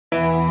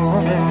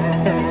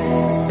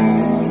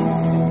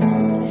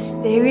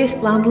Mysterious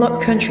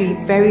landlocked country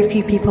very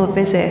few people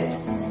visit.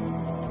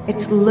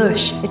 It's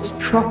lush, it's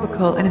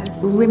tropical, and it's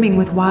brimming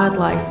with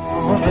wildlife.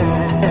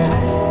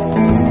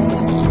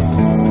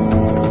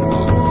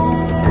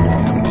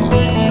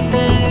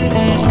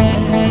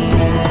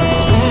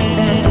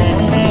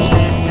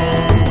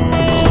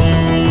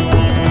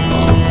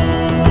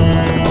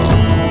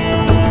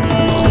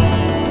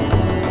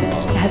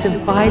 It has a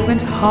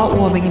vibrant,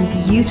 heartwarming,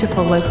 and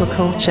beautiful local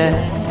culture.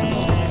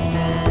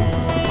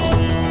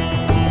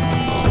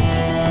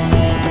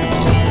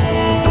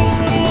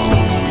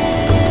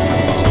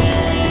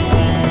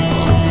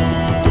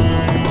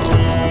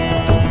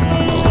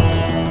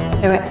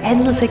 There are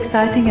endless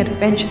exciting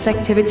adventurous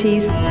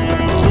activities,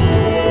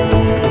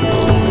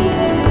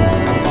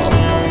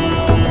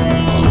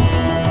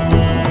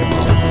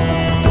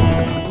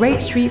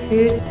 great street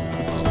food,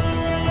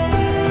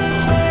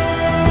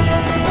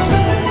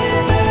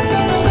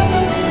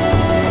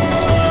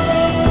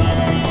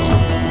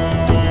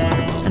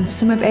 and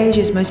some of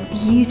Asia's most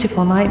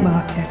beautiful night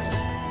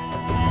markets.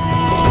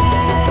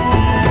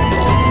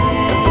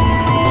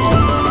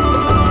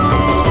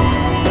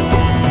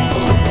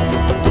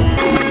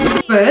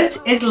 But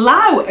is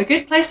Laos a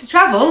good place to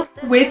travel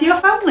with your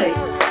family?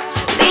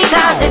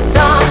 Because it's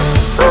on.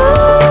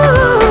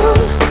 Ooh,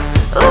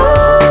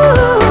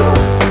 ooh,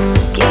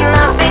 keep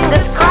my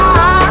fingers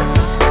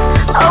crossed.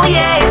 Oh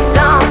yeah, it's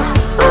on.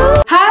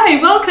 Ooh.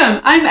 Hi, welcome.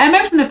 I'm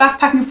Emma from the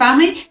Backpacking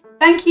Family.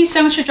 Thank you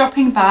so much for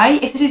dropping by.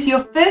 If this is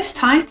your first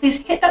time, please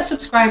hit that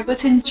subscribe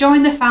button,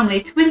 join the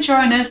family, come and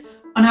join us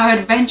on our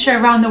adventure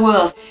around the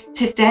world.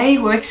 Today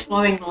we're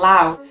exploring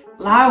Laos.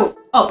 Laos.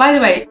 Oh, by the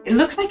way, it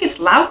looks like it's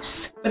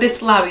Laos, but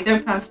it's Laos, you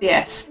don't pronounce the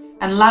S.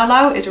 And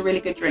Lao is a really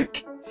good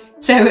drink.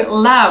 So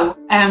Laos,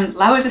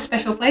 Laos is a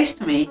special place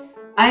to me.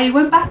 I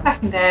went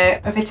backpacking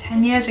there over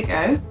 10 years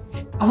ago.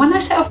 And when I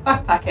set off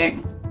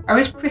backpacking, I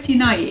was pretty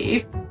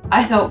naive.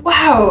 I thought,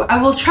 wow,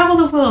 I will travel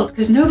the world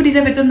because nobody's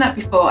ever done that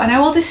before. And I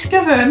will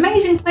discover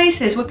amazing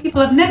places where people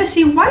have never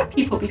seen white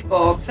people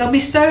before. They'll be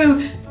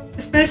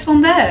the first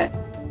one there.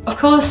 Of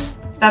course,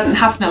 that didn't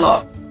happen a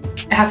lot.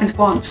 It happened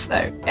once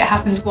though. It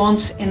happened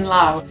once in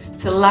Laos.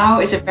 So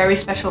Laos is a very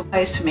special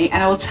place for me,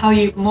 and I will tell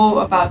you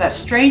more about that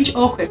strange,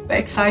 awkward but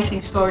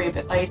exciting story a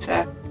bit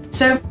later.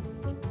 So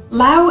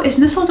Laos is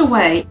nestled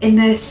away in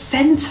the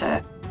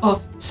centre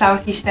of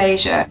Southeast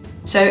Asia.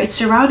 So it's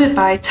surrounded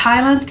by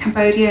Thailand,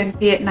 Cambodia and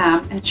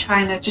Vietnam, and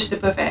China just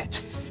above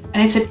it.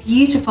 And it's a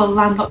beautiful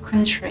landlocked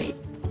country.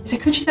 It's a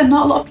country that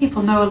not a lot of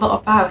people know a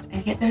lot about,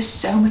 and yet there's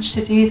so much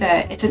to do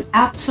there. It's an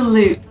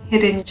absolute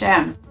hidden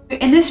gem.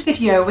 In this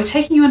video, we're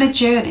taking you on a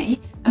journey,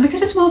 and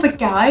because it's more of a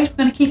guide, we're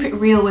going to keep it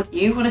real with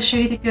you. We're going to show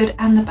you the good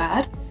and the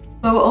bad,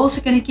 but we're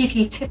also going to give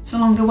you tips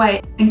along the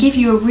way and give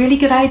you a really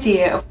good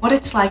idea of what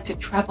it's like to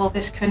travel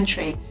this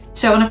country.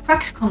 So on a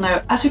practical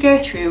note, as we go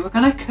through, we're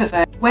going to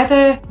cover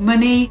weather,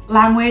 money,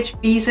 language,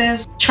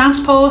 visas,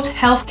 transport,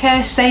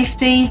 healthcare,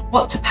 safety,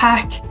 what to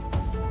pack,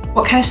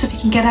 what kind of stuff you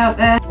can get out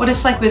there, what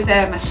it's like with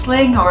a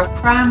sling or a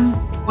pram,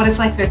 what it's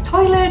like with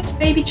toilets,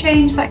 baby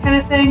change, that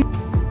kind of thing.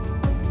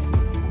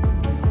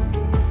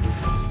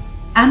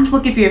 And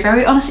we'll give you a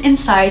very honest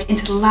insight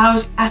into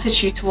Laos'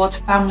 attitude towards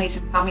families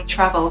and family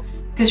travel,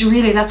 because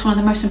really that's one of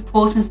the most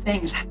important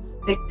things,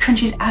 the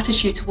country's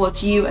attitude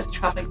towards you as a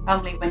travelling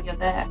family when you're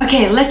there.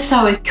 Okay, let's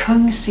start with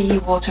Kuang Si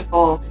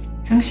Waterfall.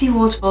 Kuang Si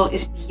Waterfall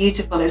is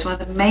beautiful. It's one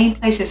of the main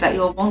places that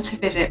you'll want to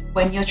visit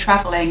when you're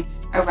travelling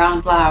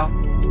around Laos.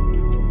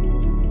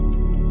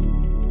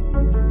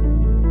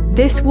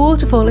 This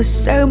waterfall is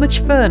so much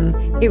fun.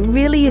 It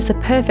really is the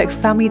perfect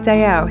family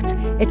day out.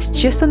 It's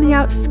just on the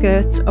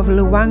outskirts of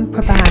Luang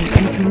Prabang,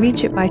 and you can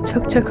reach it by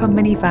tuk-tuk or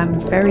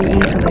minivan very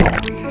easily.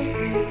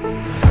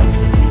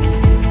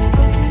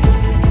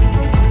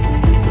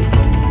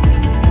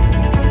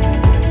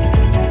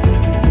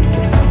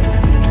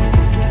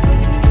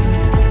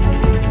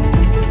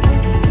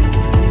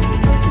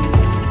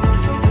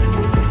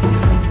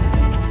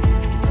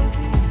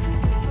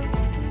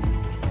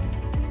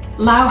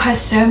 Laos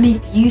has so many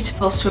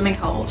beautiful swimming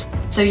holes.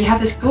 So you have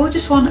this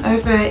gorgeous one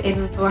over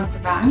in Luang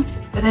Prabang,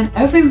 but then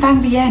over in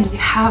Vang Vieng you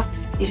have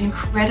these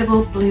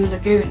incredible blue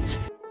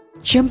lagoons.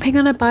 Jumping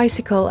on a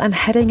bicycle and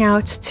heading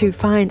out to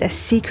find a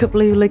secret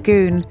blue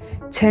lagoon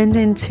turned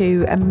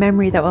into a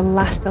memory that will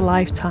last a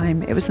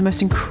lifetime. It was the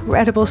most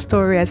incredible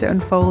story as it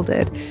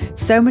unfolded.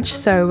 So much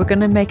so, we're going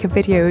to make a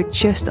video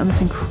just on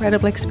this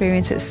incredible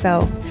experience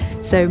itself.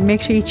 So make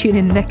sure you tune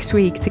in next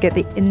week to get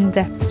the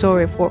in-depth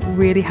story of what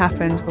really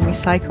happened when we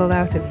cycled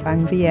out at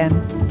Vang Vieng.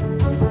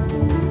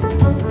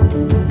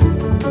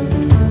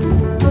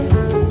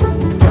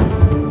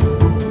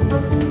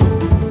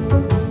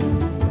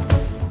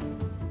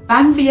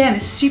 Vang Vieng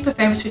is super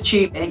famous for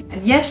tubing,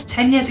 and yes,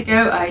 10 years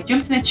ago I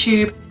jumped in a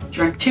tube,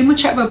 drank too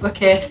much out of a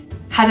bucket,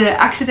 had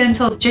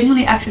an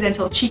genuinely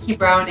accidental cheeky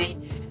brownie,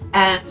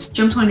 and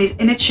jumped on these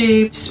inner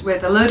tubes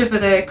with a load of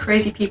other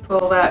crazy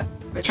people that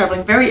were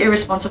travelling very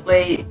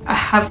irresponsibly. I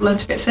have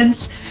learned a bit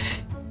since,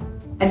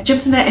 and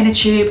jumped in their inner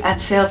tube and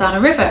sailed down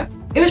a river.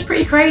 It was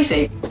pretty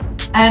crazy.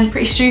 and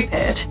pretty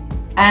stupid.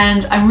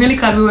 And I'm really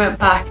glad we went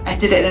back and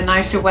did it in a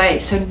nicer way.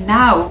 So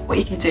now what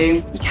you can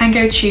do, you can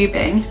go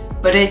tubing,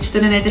 but it's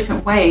done in a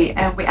different way.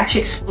 And we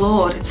actually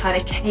explored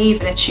inside a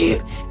cave in a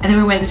tube, and then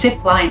we went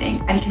zip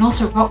lining, and you can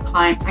also rock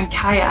climb and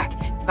kayak.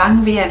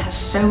 Vang Vieng has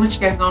so much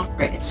going on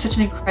for it. It's such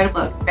an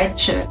incredible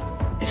adventure.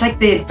 It's like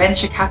the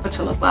adventure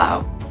capital of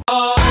Laos.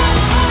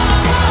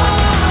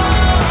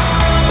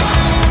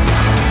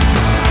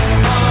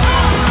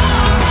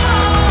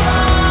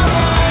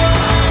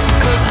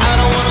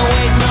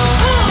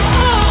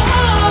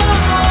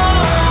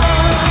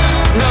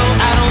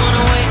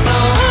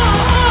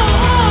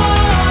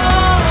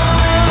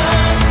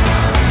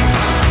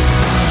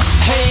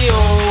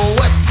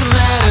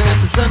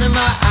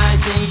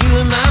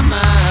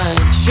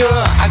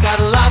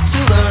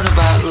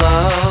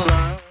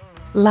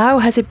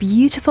 Laos has a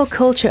beautiful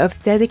culture of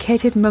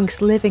dedicated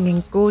monks living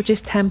in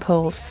gorgeous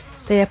temples.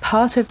 They are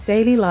part of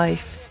daily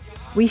life.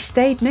 We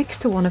stayed next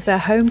to one of their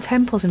home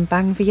temples in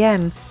Vang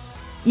Vieng.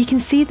 You can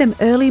see them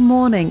early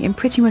morning in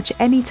pretty much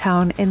any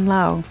town in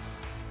Laos.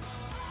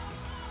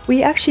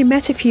 We actually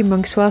met a few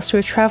monks whilst we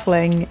were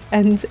travelling,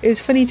 and it was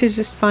funny to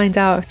just find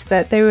out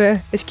that they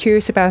were as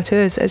curious about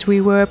us as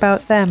we were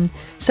about them.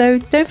 So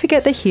don't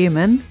forget they're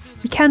human.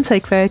 You can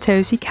take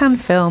photos, you can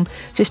film,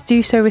 just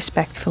do so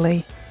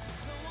respectfully.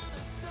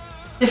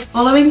 The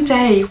following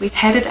day we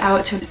headed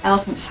out to an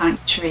elephant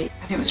sanctuary,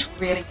 and it was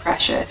really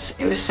precious.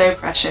 It was so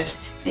precious.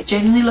 They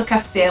genuinely look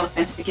after the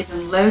elephants, they give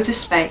them loads of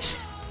space.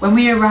 When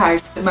we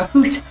arrived, the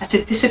mahout had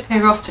to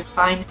disappear off to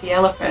find the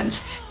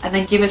elephants and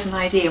then give us an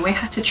ID, and we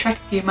had to trek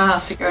a few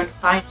miles to go and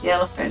find the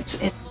elephants.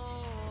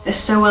 They're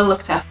so well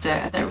looked after,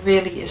 and that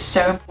really is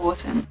so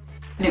important.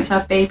 And it was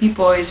our baby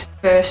boy's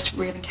first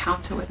real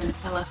encounter with an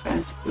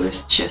elephant. It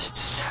was just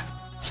so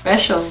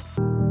special.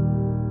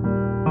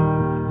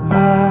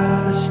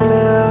 I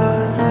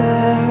still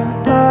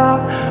think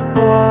about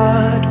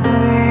what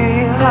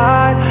we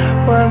had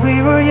when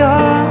we were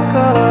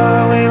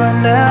younger. We were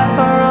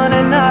never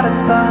running out of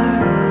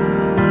time.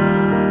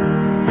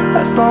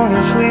 As long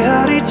as we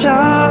had each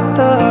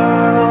other,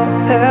 oh,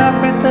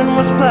 everything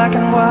was black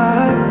and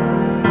white.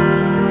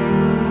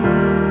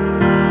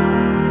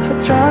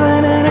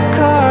 Driving in a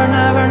car,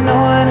 never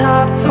knowing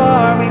how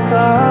far we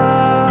go.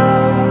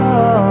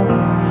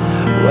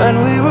 When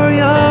we were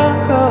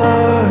younger,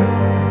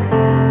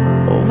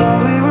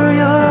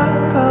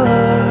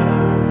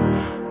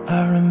 I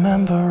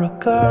remember a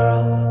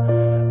girl.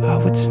 I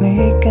would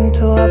sneak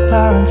into her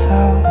parents'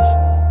 house.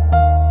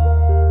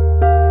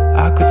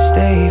 I could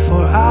stay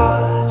for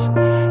hours,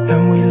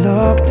 and we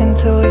looked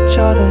into each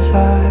other's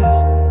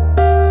eyes.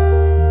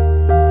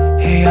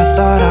 Hey, I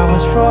thought I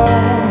was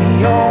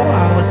Romeo,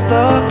 I was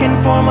looking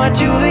for my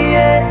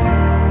Juliet.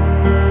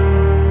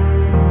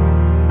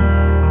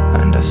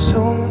 And as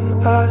soon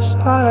as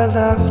I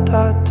left,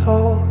 I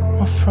told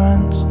my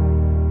friends.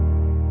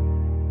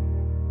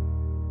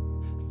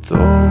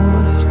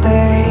 Those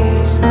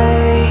days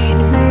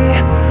made me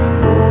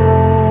who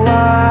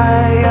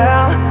I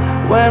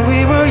am. When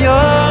we were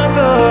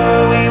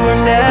younger, we were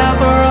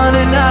never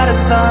running out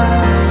of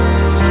time.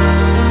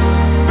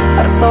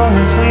 As long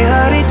as we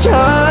had each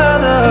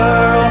other,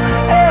 oh,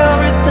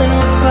 everything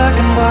was black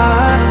and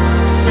white.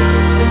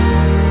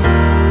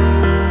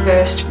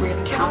 First real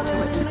encounter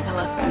with an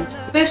elephant.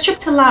 The first trip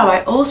to Laos,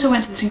 I also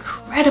went to this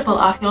incredible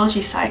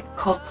archaeology site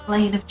called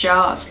Plain of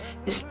Jars.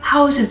 There's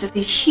thousands of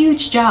these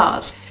huge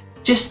jars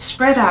just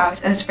spread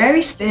out, and there's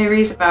various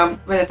theories about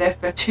whether they're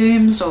for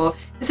tombs, or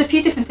there's a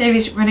few different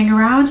theories running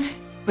around,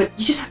 but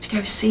you just have to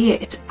go see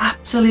it. It's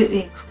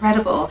absolutely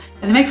incredible,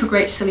 and they make for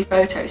great silly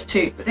photos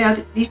too. But they are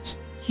these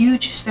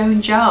huge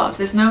stone jars.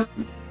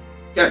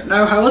 Don't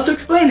know how else to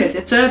explain it.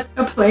 It's a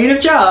plain of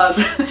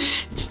jars.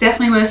 It's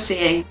definitely worth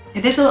seeing.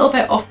 It is a little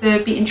bit off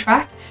the beaten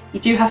track. You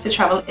do have to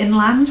travel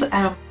inland,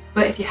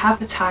 but if you have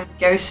the time,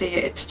 go see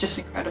it. It's just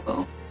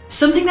incredible.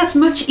 Something that's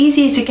much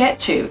easier to get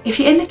to, if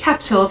you're in the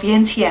capital,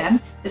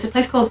 Vientiane, there's a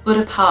place called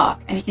Buddha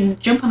Park, and you can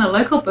jump on a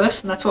local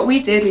bus, and that's what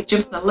we did. We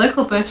jumped on a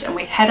local bus and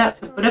we head out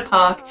to Buddha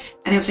Park,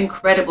 and it was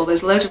incredible.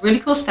 There's loads of really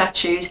cool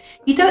statues.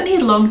 You don't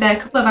need long there, a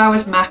couple of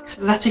hours max.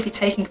 That's if you're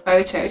taking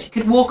photos. You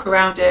could walk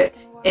around it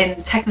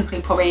in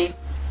technically probably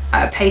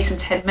at a pace in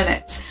 10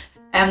 minutes.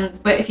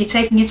 But if you're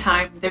taking your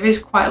time, there is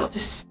quite a lot to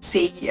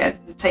see and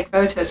take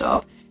photos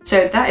of.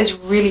 So that is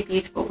really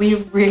beautiful. We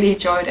really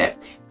enjoyed it.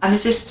 And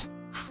there's this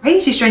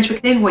crazy strange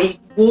thing where you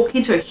walk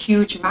into a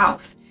huge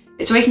mouth.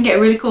 It's where you can get a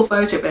really cool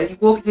photo, but you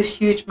walk into this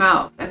huge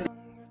mouth and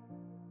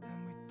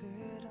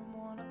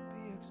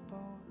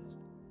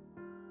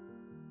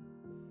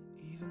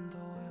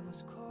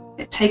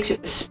it takes you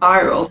up the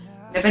spiral,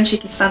 and eventually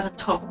you can stand on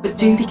top, but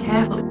do be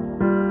careful.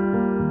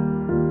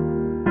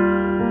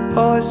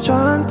 Always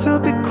trying to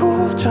be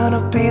cool, trying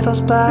to be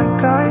those bad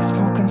guys,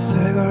 smoking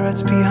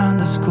cigarettes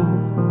behind the school.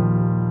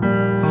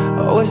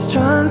 Always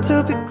trying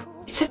to be cool.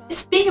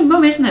 It's being a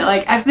mum, isn't it?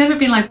 Like, I've never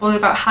been like bothered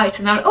about height,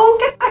 and now, oh,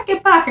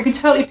 get back. I can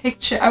totally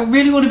picture. I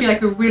really want to be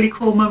like a really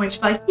cool mum and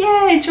just be like,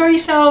 yeah, enjoy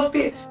yourself.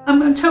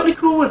 I'm totally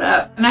cool with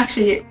that. And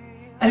actually,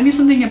 I think there's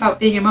something about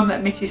being a mum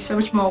that makes you so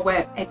much more aware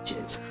of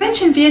edges. I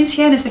mentioned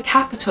Vientiane is the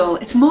capital.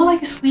 It's more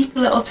like a sleepy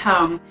little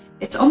town.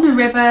 It's on the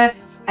river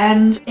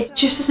and it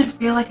just doesn't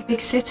feel like a big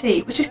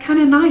city, which is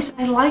kind of nice.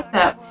 I like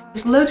that.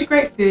 There's loads of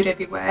great food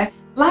everywhere.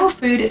 Lao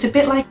food is a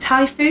bit like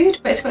Thai food,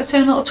 but it's got its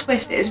own little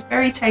twist. It is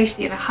very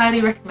tasty and I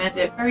highly recommend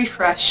it, very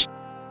fresh.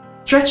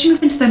 Stretching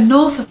up into the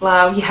north of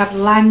Laos, you have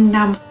Lang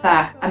Nam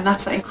Tha, and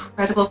that's that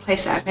incredible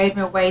place that I made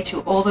my way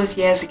to all those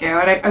years ago.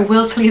 And I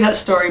will tell you that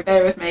story,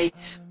 bear with me.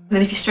 And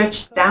then if you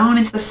stretch down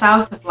into the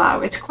south of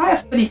Laos, it's quite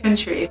a funny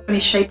country, a funny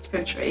shaped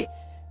country.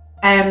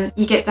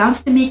 You get down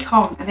to the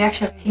Mekong and they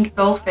actually have pink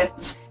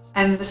dolphins.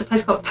 And there's a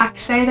place called Pak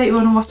Se that you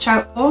want to watch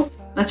out for.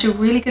 And that's a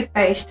really good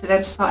base to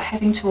then start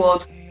heading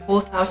towards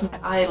 4,000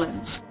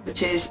 Islands,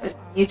 which is as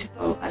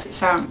beautiful as it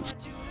sounds.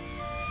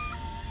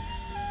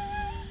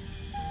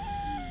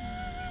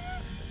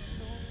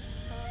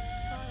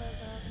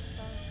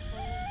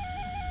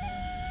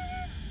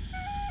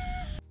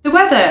 The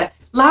weather.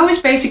 Laos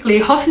is basically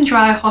hot and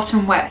dry, hot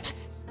and wet.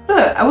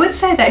 But I would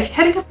say that if you're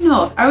heading up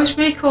north, I was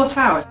really caught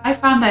out. I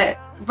found that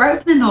right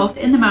up in the north,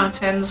 in the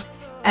mountains,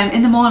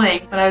 in the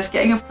morning when I was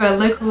getting up for a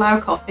local Lao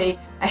coffee,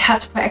 I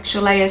had to put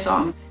extra layers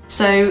on.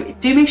 So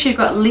do make sure you've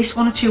got at least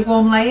 1 or 2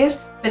 warm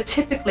layers, but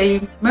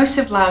typically most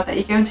of Laos that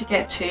you're going to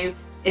get to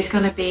is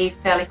going to be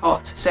fairly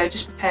hot, so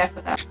just prepare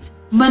for that.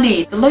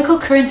 Money. The local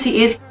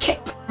currency is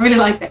kip. I really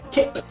like that,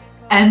 kip.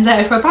 And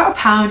for about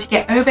 £1 you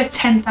get over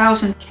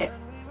 10,000 kip.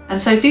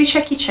 And so do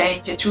check your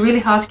change. It's really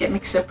hard to get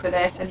mixed up with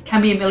it and you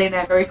can be a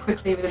millionaire very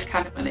quickly with this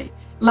kind of money.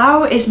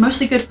 Laos is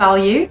mostly good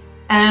value.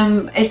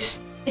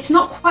 It's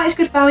not quite as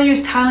good value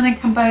as Thailand and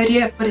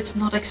Cambodia, but it's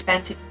not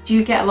expensive. You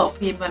do get a lot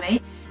for your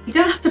money. You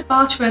don't have to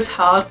barter as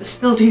hard, but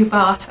still do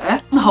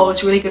barter. On the whole,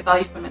 it's really good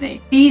value for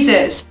money.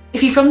 Visas.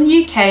 If you're from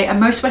the UK and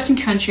most Western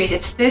countries,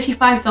 it's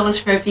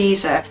 $35 for a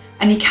visa,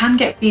 and you can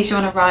get visa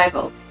on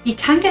arrival. You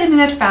can get them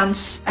in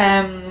advance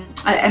at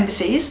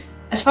embassies.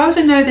 As far as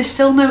I know, there's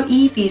still no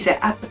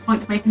e-visa at the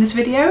point of making this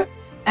video.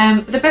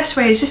 But the best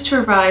way is just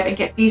to arrive and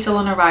get visa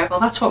on arrival.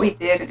 That's what we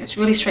did, and it was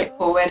really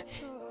straightforward.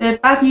 The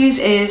bad news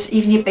is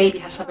even your baby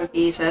has to have a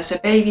visa. So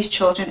babies,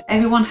 children,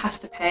 everyone has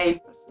to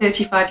pay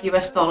 $35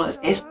 US.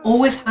 It's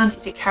always handy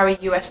to carry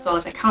US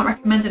dollars. I can't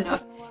recommend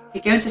enough.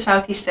 If you're going to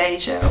Southeast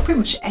Asia or pretty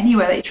much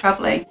anywhere that you're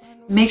traveling,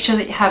 make sure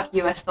that you have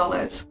US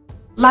dollars.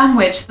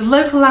 Language. The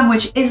local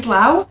language is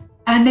Lao,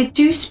 and they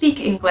do speak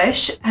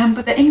English,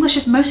 but the English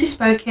is mostly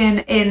spoken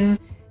in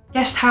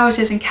guest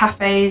houses and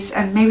cafes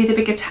and maybe the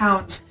bigger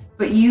towns.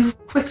 But you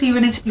quickly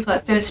run into people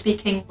that don't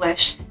speak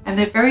English, and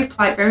they're very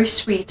polite, very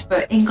sweet,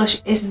 but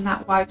English isn't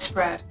that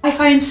widespread.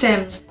 Wi-Fi and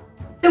SIMs.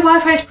 The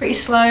Wi-Fi is pretty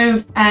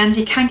slow and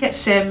you can get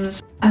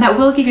SIMs, and that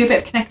will give you a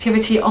bit of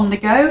connectivity on the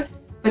go,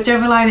 but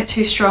don't rely on it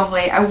too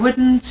strongly. I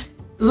wouldn't.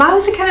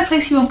 Laos is the kind of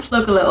place you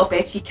unplug a little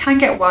bit. You can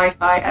get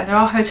Wi-Fi and there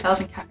are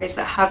hotels and cafes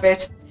that have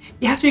it.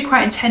 You have to be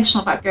quite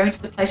intentional about going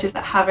to the places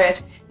that have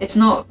it. It's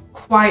not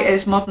quite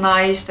as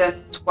modernized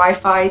and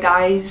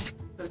Wi-Fi-ized,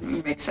 doesn't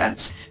really make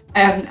sense,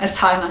 as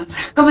Thailand.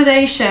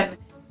 Accommodation.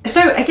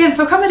 So again,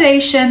 for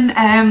accommodation,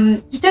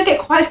 you don't get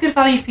quite as good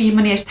value for your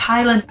money as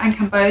Thailand and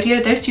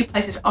Cambodia. Those two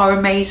places are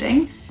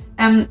amazing.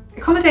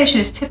 Accommodation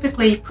is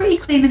typically pretty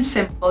clean and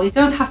simple. You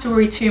don't have to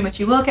worry too much.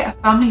 You will get a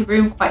family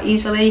room quite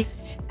easily.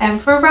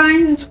 For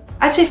around,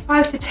 I'd say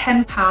 £5 to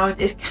 £10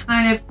 is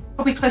kind of,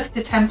 probably closer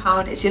to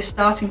 £10 is your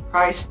starting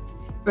price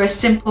for a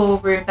simple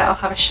room that'll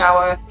have a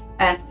shower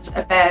and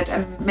a bed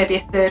and maybe a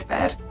third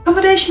bed.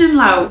 Accommodation in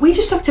Laos, we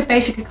just took to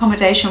basic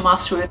accommodation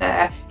whilst we were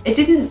there. It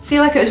didn't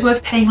feel like it was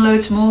worth paying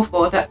loads more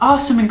for. There are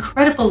some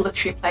incredible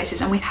luxury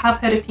places and we have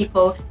heard of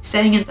people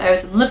staying in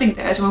those and living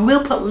those, and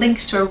we'll put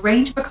links to a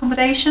range of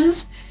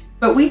accommodations,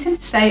 but we tend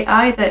to stay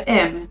either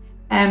in.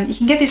 You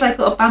can get these like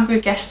little bamboo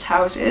guest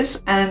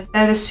houses and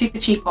they're the super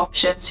cheap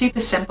option, super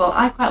simple.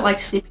 I quite like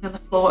sleeping on the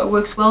floor. It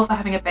works well for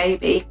having a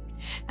baby.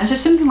 And so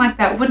something like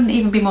that wouldn't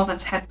even be more than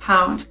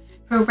 £10.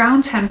 For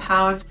around £10,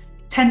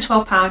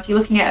 £10–12, you're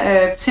looking at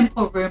a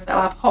simple room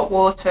that'll have hot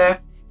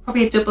water,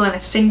 probably a double and a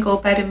single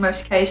bed in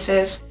most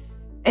cases.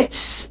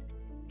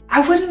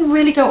 I wouldn't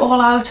really go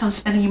all out on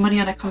spending your money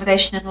on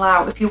accommodation in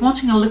Laos. If you're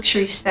wanting a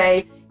luxury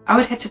stay, I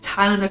would head to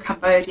Thailand or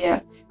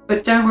Cambodia.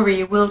 But don't worry,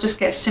 you will just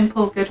get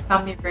simple, good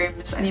family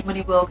rooms and your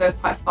money will go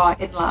quite far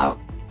in Laos.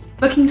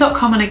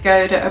 Booking.com and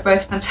Agoda are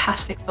both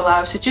fantastic for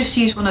Laos, so just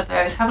use one of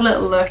those, have a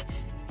little look.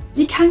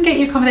 You can get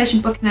your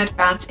accommodation booked in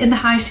advance. In the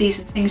high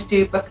season, things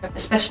do book up,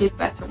 especially the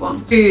better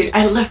ones. Food.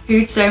 I love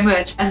food so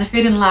much, and the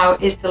food in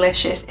Laos is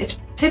delicious. It's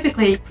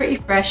typically pretty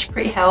fresh,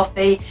 pretty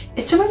healthy.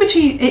 It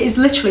is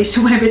literally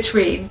somewhere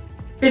between,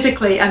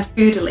 physically and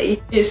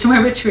foodily, it's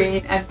somewhere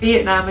between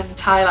Vietnam and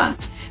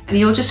Thailand. And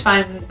you'll just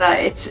find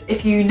that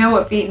if you know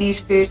what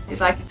Vietnamese food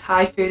is like and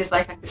Thai food is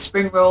like the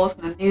spring rolls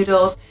and the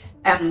noodles,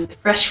 the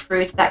fresh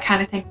fruit, that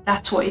kind of thing,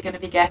 that's what you're going to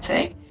be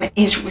getting. It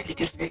is really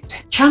good food.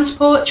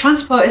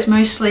 Transport is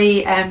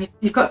mostly,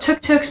 you've got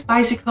tuk-tuks,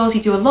 bicycles,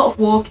 you do a lot of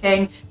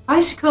walking. I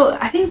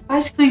think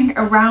bicycling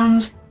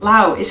around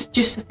Laos is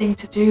just the thing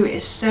to do. It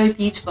is so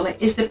beautiful. It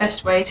is the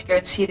best way to go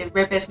and see the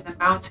rivers and the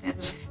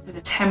mountains and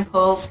the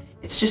temples.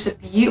 It's just a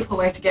beautiful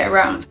way to get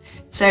around.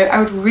 So I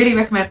would really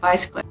recommend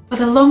bicycling. For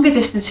the longer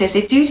distances,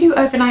 they do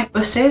overnight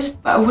buses,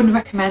 but I wouldn't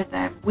recommend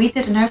them. We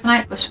did an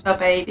overnight bus with our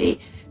baby,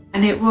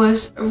 and it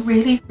was a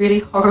really, really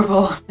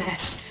horrible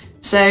mess.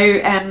 So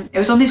it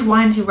was on these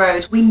windy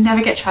roads. We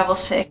never get travel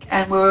sick,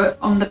 and we were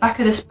on the back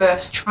of this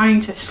bus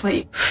trying to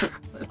sleep.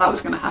 That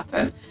was going to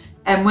happen.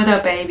 With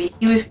our baby,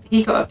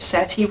 he got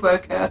upset. He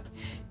woke up,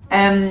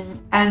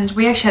 and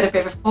we actually had a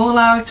bit of a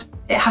fallout.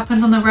 It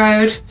happens on the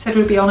road. Said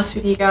we'd be honest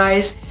with you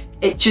guys.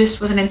 It just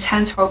was an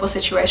intense, horrible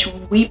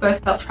situation. We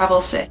both felt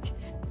travel sick,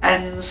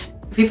 and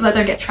for people that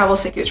don't get travel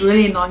sick, it was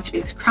really annoying to be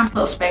in this cramped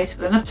little space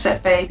with an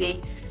upset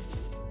baby.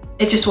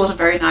 It just wasn't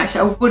very nice.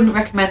 I wouldn't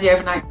recommend the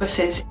overnight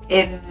buses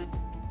in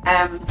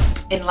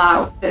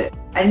Laos.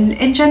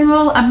 In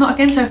general, I'm not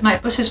against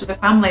overnight buses with a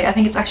family. I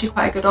think it's actually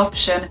quite a good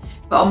option,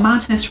 but on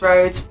mountainous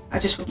roads, I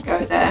just wouldn't go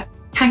there.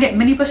 Can get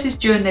minibuses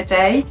during the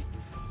day,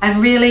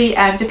 and really,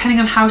 depending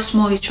on how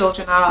small your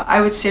children are,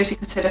 I would seriously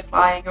consider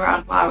flying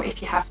around Laos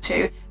if you have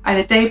to.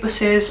 Either day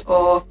buses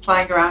or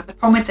flying around. The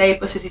problem with day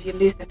buses is you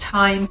lose the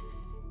time,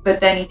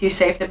 but then you do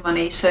save the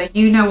money, so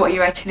you know what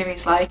your itinerary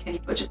is like and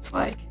your budget's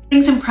like.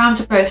 Slings and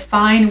prams are both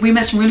fine. We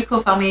met some really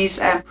cool families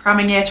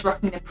pramming it,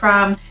 rocking the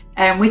pram,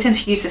 and we tend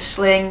to use the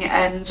sling,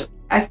 and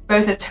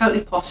both are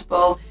totally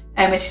possible.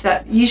 It's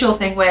that usual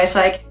thing where it's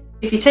like,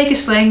 if you take a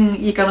sling,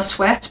 you're gonna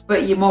sweat,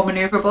 but you're more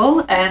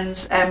maneuverable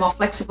and more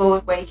flexible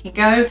with where you can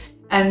go.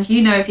 And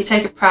you know, if you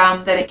take a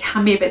pram, then it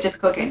can be a bit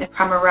difficult getting the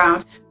pram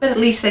around, but at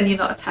least then you're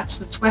not attached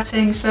and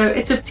sweating, so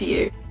it's up to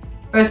you.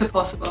 Both are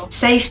possible.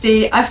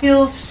 Safety, I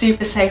feel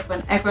super safe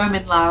whenever I'm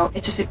in Laos.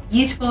 It's just a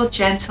beautiful,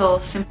 gentle,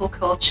 simple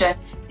culture.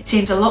 It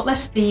seems a lot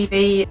less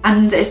thievy,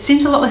 and it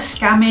seems a lot less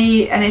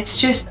scammy, and it's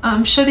just,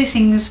 I'm sure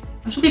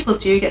people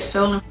do get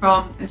stolen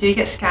from and do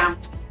get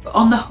scammed, but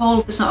on the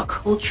whole, there's not a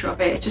culture of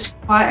it. It's just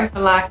quite a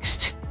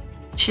relaxed,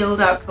 chilled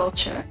out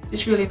culture.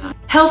 It's really nice.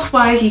 Health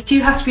wise, you do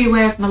have to be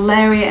aware of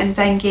malaria and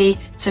dengue,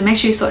 so make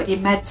sure you sort your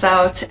meds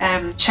out,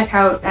 check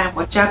out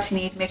what jabs you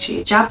need, make sure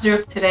your jabs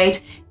are up to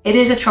date. It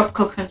is a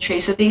tropical country,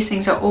 so these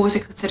things are always a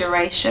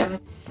consideration.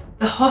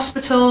 The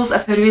hospitals,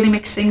 I've heard really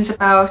mixed things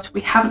about. We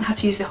haven't had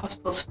to use the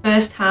hospitals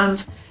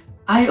firsthand.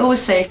 I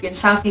always say, if you're in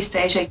Southeast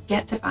Asia,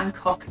 get to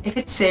Bangkok. If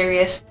it's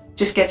serious,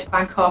 just get to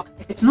Bangkok.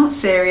 If it's not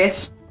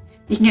serious,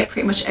 you can get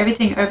pretty much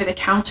everything over the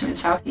counter in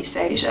Southeast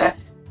Asia,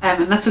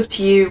 and that's up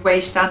to you where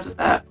you stand with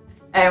that.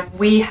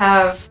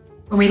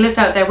 When we lived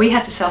out there, we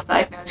had to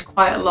self-diagnose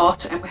quite a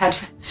lot, and we had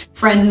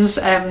friends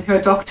who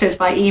are doctors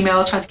by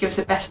email trying to give us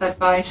the best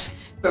advice.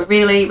 But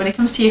really, when it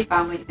comes to your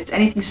family, if it's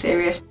anything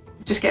serious,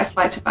 just get a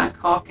flight to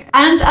Bangkok.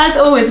 And as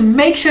always,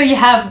 make sure you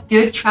have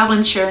good travel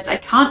insurance. I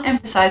can't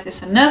emphasize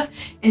this enough.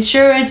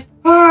 Insurance,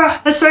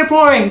 that's so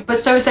boring, but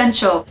so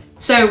essential.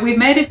 So we've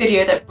made a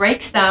video that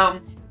breaks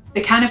down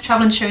the kind of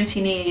travel insurance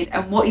you need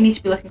and what you need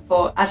to be looking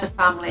for as a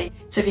family.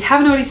 So if you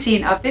haven't already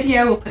seen our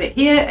video, we'll put it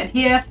here and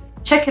here.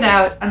 Check it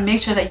out and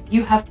make sure that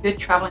you have good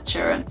travel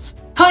insurance.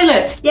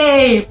 Toilets,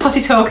 yay,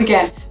 potty talk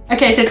again.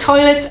 Okay, so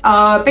toilets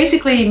are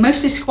basically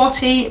mostly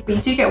squatty, but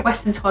you do get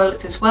Western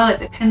toilets as well. It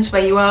depends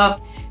where you are.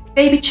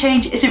 Baby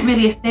change isn't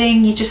really a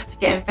thing. You just have to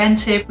get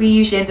inventive. We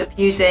usually end up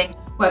using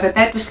whatever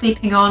bed we're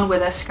sleeping on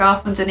with a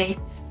scarf underneath.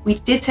 We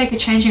did take a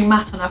changing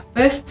mat on our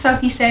first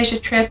Southeast Asia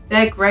trip.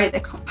 They're great,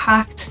 they're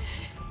compact.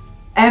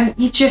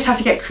 You just have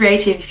to get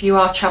creative if you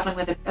are traveling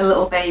with a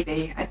little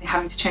baby and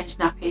having to change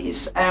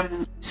nappies.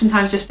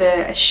 Sometimes just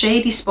a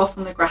shady spot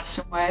on the grass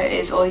somewhere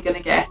is all you're going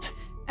to get,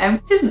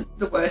 which isn't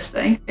the worst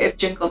thing. A bit of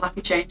jungle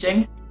nappy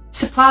changing.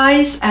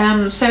 Supplies,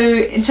 so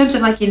in terms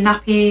of like your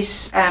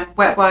nappies,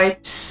 wet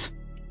wipes,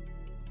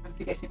 I'm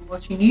forgetting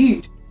what you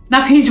need.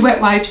 Nappies,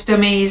 wet wipes,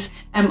 dummies,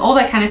 all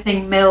that kind of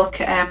thing, milk,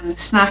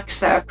 snacks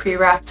that are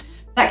pre-wrapped.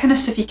 That kind of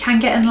stuff you can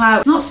get in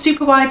Laos. It's not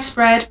super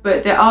widespread,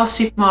 but there are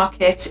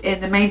supermarkets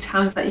in the main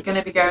towns that you're going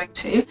to be going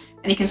to,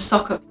 and you can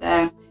stock up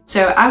there.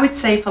 So I would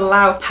say for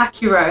Laos,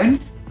 pack your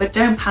own, but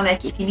don't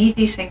panic. If you need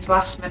these things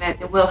last minute,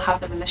 they will have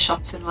them in the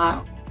shops in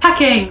Laos.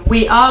 Packing.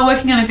 We are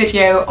working on a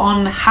video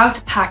on how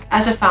to pack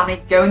as a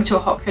family going to a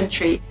hot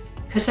country,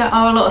 because there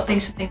are a lot of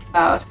things to think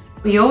about.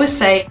 We always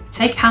say,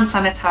 take hand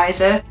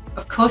sanitizer.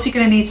 Of course, you're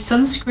going to need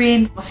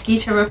sunscreen,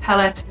 mosquito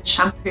repellent, and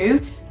shampoo.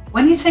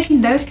 When you're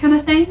taking those kind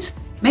of things,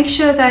 make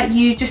sure that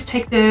you just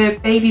take the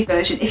baby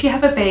version. If you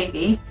have a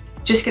baby,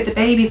 just get the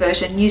baby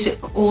version, use it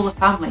for all the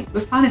family.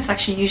 We find it's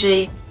actually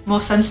usually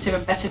more sensitive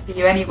and better for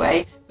you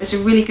anyway, but it's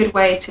a really good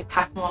way to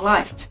pack more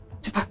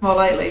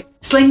lightly.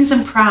 Slings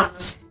and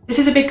prams. This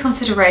is a big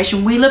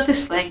consideration. We love the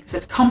sling because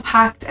it's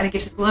compact and it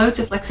gives us loads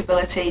of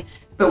flexibility,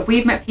 but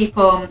we've met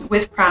people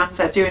with prams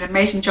that do an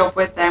amazing job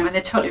with them, and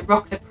they totally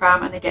rock the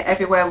pram and they get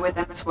everywhere with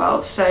them as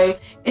well. So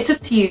it's up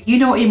to you. You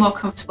know what you're more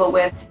comfortable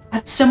with.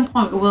 At some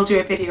point we will do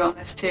a video on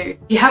this too. If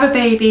you have a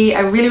baby,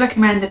 I really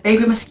recommend the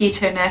baby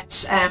mosquito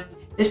nets.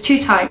 There's two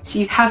types.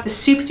 You have the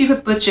super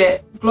duper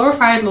budget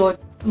glorified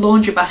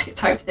laundry basket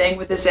type thing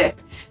with a zip,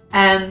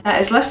 and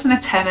that is less than a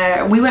tenner,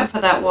 and we went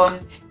for that one,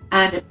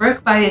 and it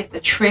broke by the end of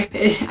the trip.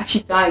 It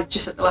actually died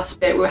just at the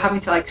last bit. We were having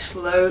to like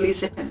slowly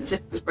zip in, the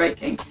zip was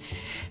breaking.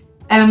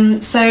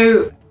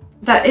 So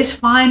that is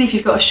fine if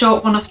you've got a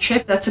short one-off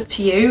trip, that's up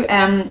to you.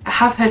 I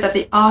have heard that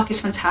the Ark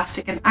is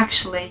fantastic, and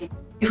actually,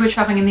 if we're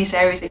traveling in these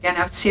areas again,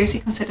 I would seriously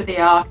consider the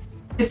Ark.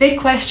 The big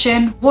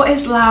question, what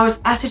is Laos'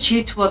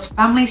 attitude towards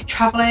families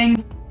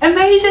traveling?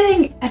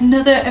 Amazing!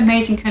 Another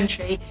amazing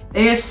country.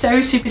 They are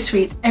so super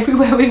sweet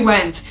everywhere we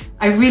went.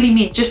 I really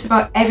mean just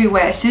about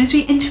everywhere. As soon as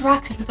we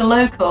interacted with the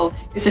local,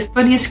 it was the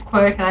funniest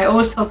quirk, and I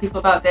always tell people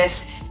about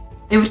this,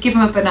 they would give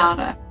them a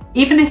banana.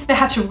 Even if they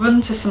had to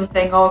run to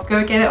something or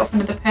go get it off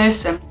another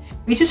person,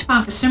 we just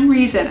found for some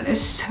reason, and it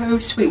was so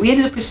sweet, we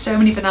ended up with so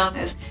many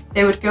bananas,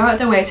 they would go out of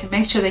their way to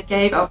make sure they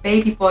gave our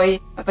baby boy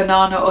a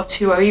banana or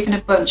two, or even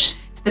a bunch,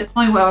 to the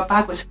point where our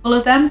bag was full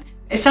of them.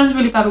 It sounds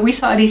really bad, but we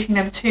started eating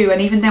them too,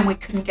 and even then we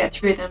couldn't get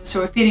through them. So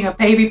we're feeding our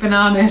baby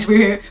bananas,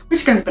 we're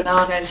just going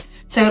bananas.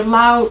 So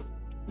Laos,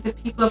 the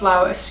people of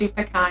Laos are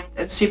super kind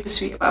and super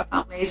sweet about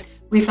families.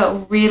 We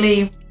felt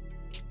really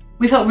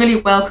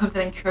welcomed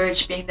and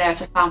encouraged being there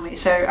as a family.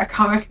 So I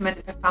can't recommend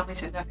it for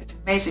families enough, it's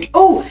amazing.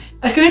 Oh,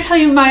 I was going to tell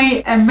you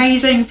my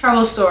amazing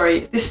travel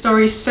story. This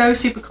story is so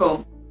super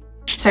cool.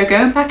 So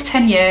going back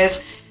 10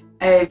 years,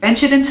 I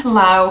ventured into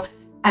Laos,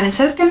 and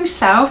instead of going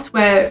south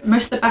where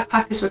most of the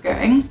backpackers were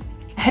going,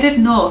 I headed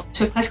north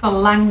to a place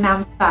called Lang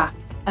Nam Tha.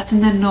 That's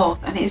in the north,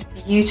 and it is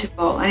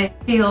beautiful, and it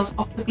feels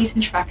off the beaten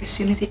track as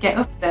soon as you get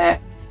up there.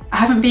 I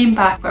haven't been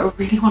back, but I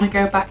really want to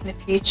go back in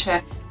the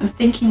future. I'm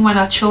thinking when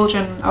our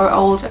children are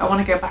older, I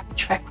want to go back and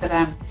trek with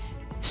them.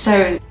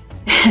 So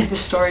this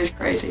story is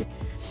crazy.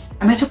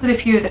 I met up with a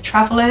few of the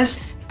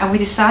travellers, and we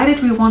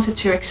decided we wanted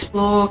to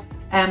explore,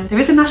 there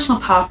is a national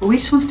park, but we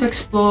just wanted to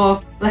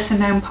explore lesser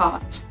known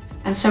parts.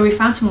 And so we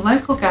found some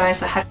local guys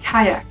that had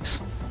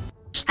kayaks.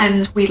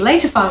 And we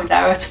later found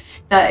out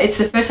that it's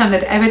the first time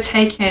they'd ever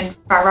taken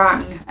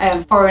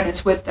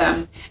foreigners with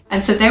them,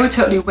 and so they were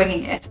totally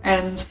winging it.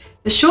 And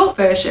the short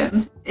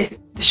version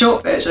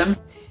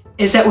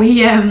is that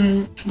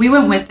we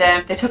went with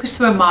them. They took us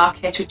to a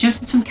market. We jumped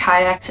in some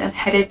kayaks and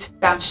headed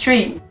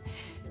downstream.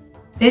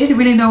 They didn't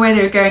really know where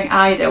they were going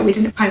either. We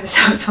didn't find this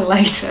out until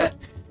later.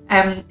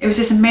 It was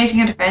this amazing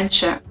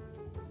adventure.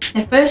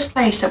 The first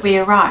place that we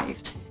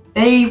arrived,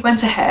 they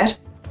went ahead,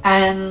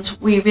 and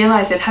we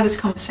realised they'd had this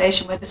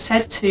conversation where they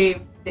said to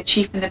the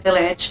chief in the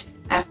village,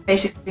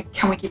 basically,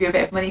 can we give you a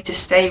bit of money to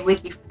stay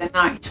with you for the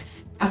night?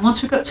 And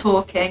once we got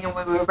talking and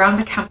we were around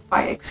the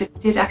campfire, because it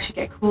did actually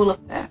get cool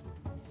up there,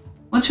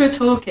 once we were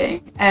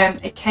talking,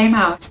 it came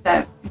out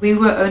that we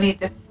were only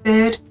the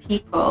third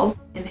people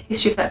in the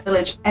history of that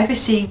village ever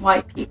seeing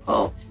white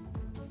people,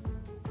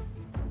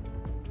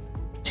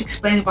 which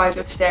explains why they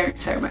were staring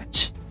so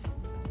much.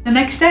 The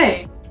next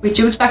day, we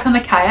jumped back on the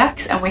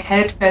kayaks and we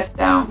headed further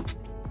down.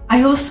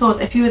 I always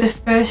thought if you were the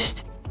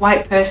first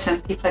white person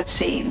people had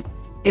seen,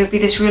 it would be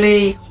this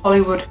really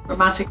Hollywood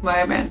romantic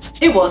moment.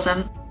 It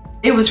wasn't.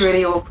 It was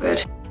really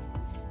awkward.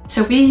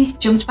 So we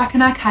jumped back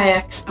in our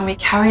kayaks and we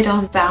carried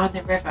on down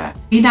the river.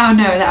 We now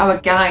know that our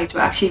guides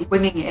were actually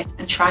winging it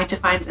and trying to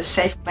find a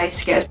safe place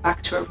to get us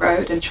back to a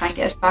road and try and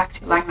get us back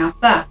to Lang Nam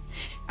Tha.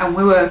 And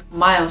we were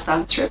miles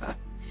down this river.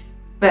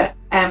 But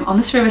on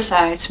this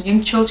riverside, some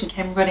young children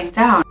came running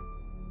down,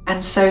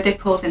 and so they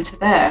pulled into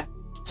there.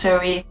 So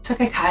we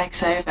took our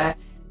kayaks over,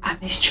 and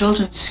these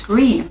children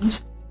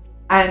screamed,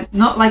 and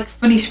not like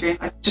funny screams,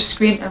 like just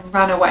screamed and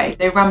ran away.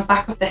 They ran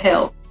back up the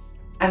hill,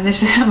 and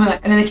then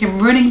they came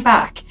running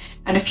back,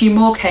 and a few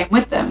more came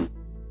with them.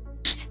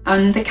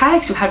 And the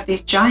kayaks had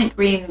these giant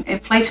green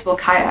inflatable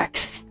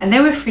kayaks, and they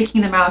were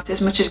freaking them out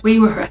as much as we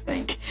were, I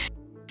think.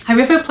 Have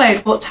you ever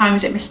played What Time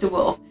Is It, Mr.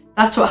 Wolf?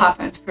 That's what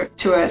happened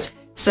to us.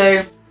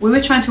 So we were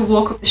trying to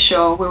walk up the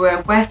shore. We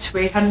were wet,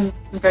 we hadn't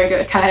been very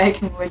good at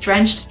kayaking, we were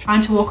drenched,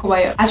 trying to walk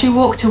away. As we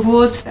walked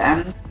towards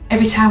them,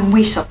 every time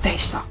we stopped, they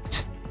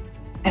stopped.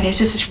 And it's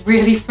just this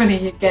really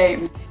funny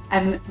game.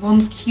 And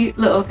one cute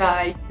little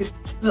guy, this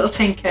little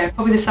tinker,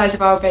 probably the size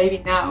of our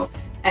baby now,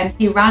 and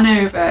he ran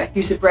over, he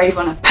was a brave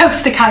one, and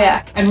poked the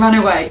kayak and ran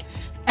away.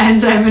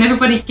 And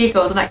everybody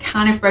giggled, and that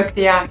kind of broke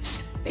the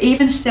ice. But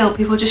even still,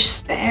 people were just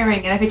staring,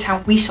 and every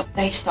time we stopped,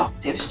 they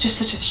stopped. It was just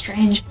such a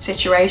strange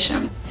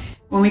situation.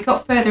 When we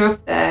got further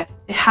up there,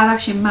 they had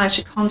actually managed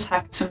to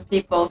contact some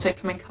people to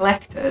come and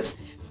collect us.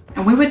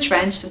 And we were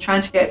drenched and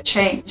trying to get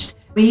changed.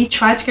 We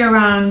tried to go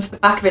around the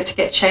back of it to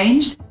get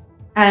changed,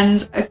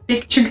 and a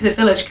big chunk of the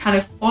village kind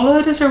of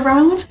followed us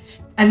around.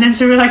 And then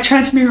so we were like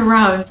trying to move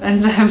around.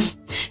 And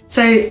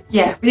so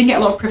yeah, we didn't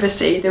get a lot of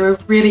privacy. They were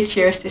really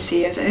curious to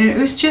see us. And it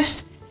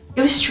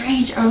was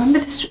strange. I remember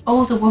this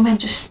older woman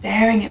just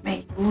staring at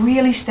me,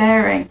 really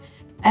staring.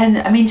 And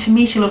I mean, to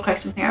me, she looked like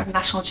something out of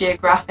National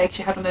Geographic.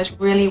 She had one of those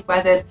really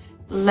weathered,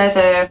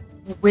 leather,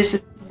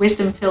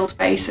 wisdom-filled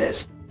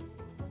faces.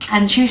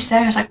 And she was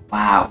staring, I was like,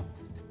 wow.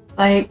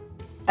 Like,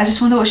 I just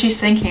wonder what she's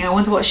thinking. I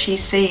wonder what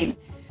she's seen.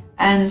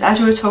 And as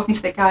we were talking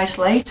to the guys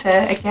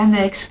later, again,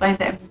 they explained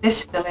that in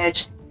this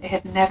village, they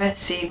had never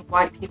seen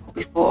white people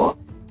before.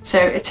 So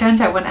it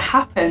turns out when it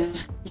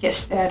happens, you get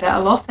stared at a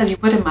lot, as you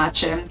would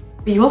imagine,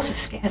 but you also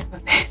scare them a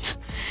bit.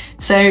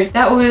 So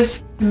that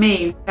was, for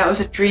me, that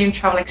was a dream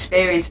travel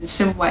experience in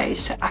some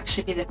ways, to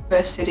actually be the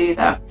first to do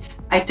that.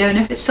 I don't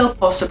know if it's still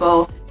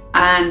possible,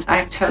 and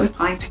I'm totally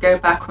planning to go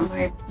back when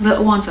my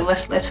little ones are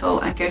less little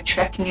and go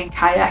trekking and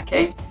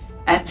kayaking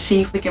and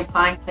see if we can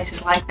find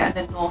places like that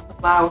in the north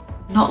of Laos.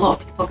 Not a lot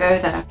of people go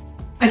there.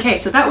 Okay,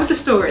 so that was the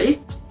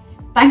story.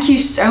 Thank you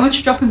so much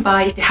for dropping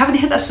by. If you haven't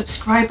hit that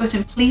subscribe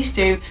button, please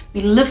do.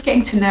 We love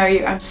getting to know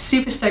you. I'm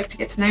super stoked to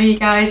get to know you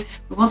guys.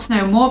 We want to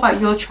know more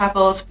about your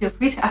travels. Feel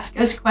free to ask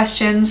us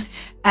questions,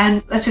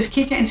 and let's just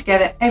keep getting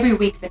together every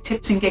week for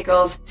tips and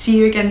giggles. See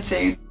you again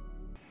soon.